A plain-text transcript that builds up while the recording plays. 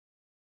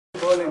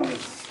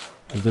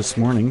This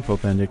morning,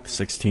 Pope Benedict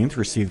XVI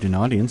received in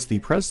audience the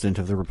President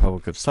of the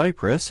Republic of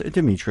Cyprus,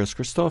 Dimitris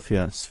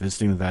Christofias,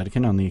 visiting the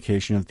Vatican on the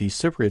occasion of the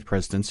Cypriot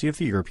presidency of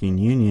the European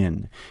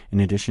Union. In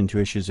addition to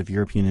issues of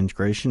European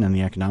integration and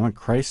the economic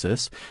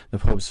crisis, the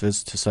Pope's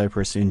visit to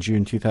Cyprus in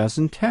June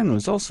 2010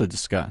 was also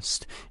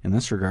discussed. In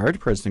this regard,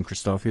 President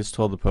Christofias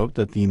told the Pope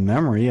that the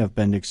memory of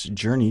Benedict's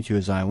journey to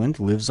his island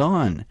lives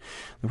on.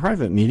 The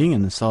private meeting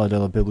in the Sala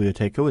della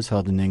Biblioteca was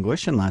held in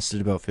English and lasted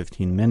about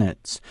 15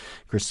 minutes.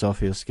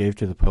 Christofias gave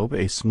to the Pope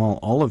a small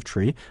olive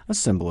tree, a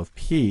symbol of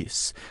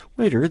peace.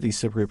 Later, the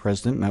Cypriot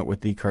president met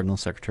with the Cardinal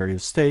Secretary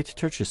of State,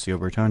 Tarcisio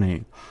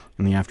Bertone.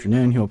 In the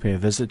afternoon, he will pay a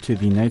visit to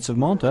the Knights of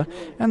Malta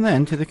and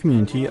then to the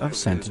community of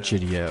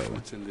Sant'Egidio.